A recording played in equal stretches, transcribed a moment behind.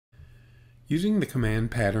Using the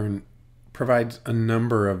command pattern provides a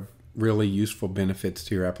number of really useful benefits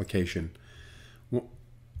to your application.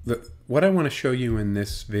 What I want to show you in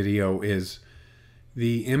this video is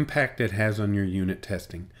the impact it has on your unit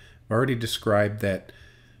testing. I've already described that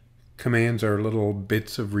commands are little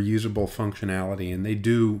bits of reusable functionality, and they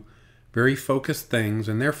do very focused things,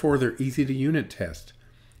 and therefore they're easy to unit test.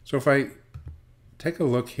 So if I take a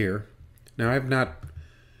look here, now I've not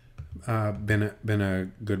been a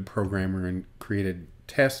good programmer and created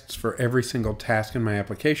tests for every single task in my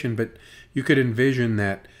application, but you could envision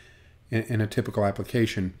that in a typical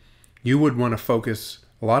application, you would want to focus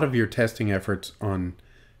a lot of your testing efforts on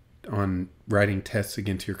writing tests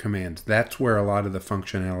against your commands. That's where a lot of the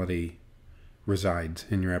functionality resides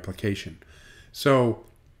in your application. So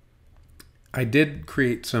I did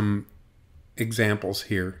create some examples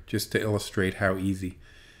here just to illustrate how easy.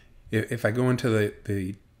 If I go into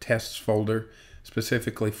the tests folder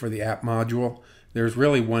specifically for the app module, there's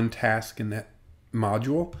really one task in that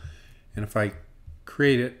module, and if I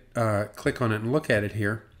create it, click on it and look at it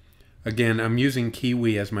here, again, I'm using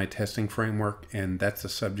Kiwi as my testing framework, and that's the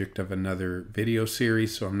subject of another video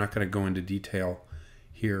series, so I'm not going to go into detail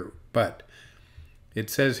here, but it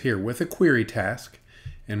says here with a query task,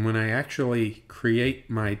 and when I actually create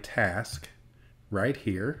my task right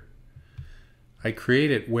here, I create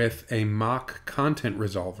it with a mock content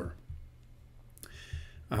resolver.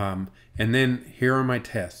 And then here are my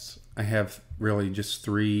tests. I have really just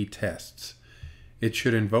 3 tests. It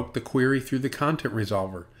should invoke the query through the content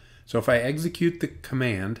resolver. So if I execute the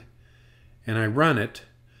command and I run it,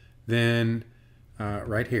 then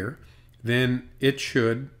right here, then it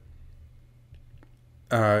should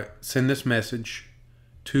send this message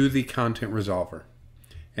to the content resolver.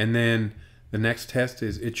 And then the next test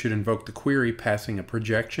is it should invoke the query passing a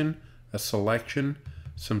projection, a selection,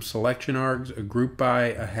 some selection args, a group by,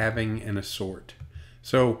 a having, and a sort.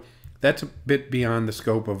 So that's a bit beyond the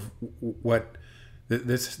scope of what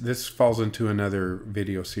this falls into another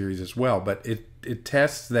video series as well, but it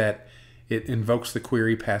tests that it invokes the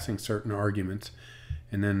query passing certain arguments,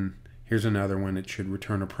 and then here's another one. It should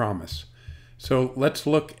return a promise. So let's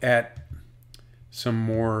look at some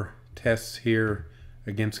more tests here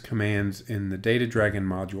against commands in the Data Dragon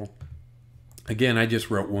module. Again, I just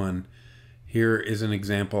wrote one. Here is an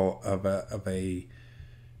example of a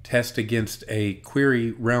test against a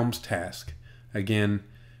query realms task. Again,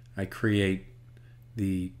 I create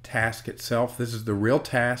the task itself. This is the real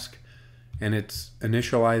task, and it's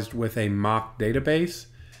initialized with a mock database.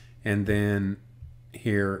 And then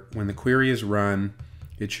here, when the query is run,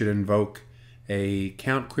 it should invoke a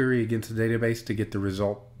count query against the database to get the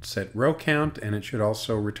result set row count, and it should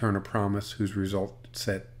also return a promise whose result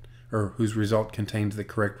contains the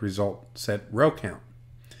correct result set row count.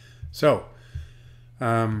 So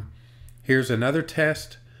here's another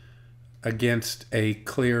test against a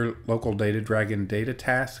clear local data dragon data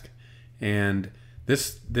task, and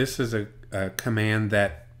this is a command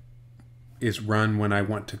that is run when I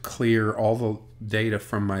want to clear all the data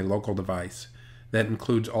from my local device. That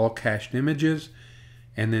includes all cached images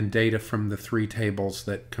and then data from the 3 tables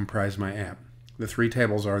that comprise my app. The 3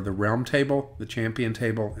 tables are the realm table, the champion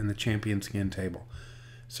table, and the champion skin table.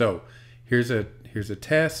 So here's a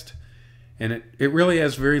test, and it really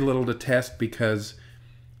has very little to test because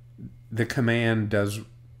the command does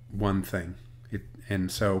one thing.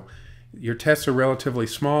 And so your tests are relatively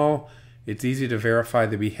small. It's easy to verify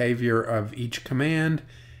the behavior of each command,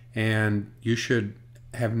 and you should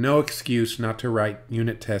have no excuse not to write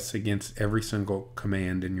unit tests against every single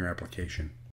command in your application.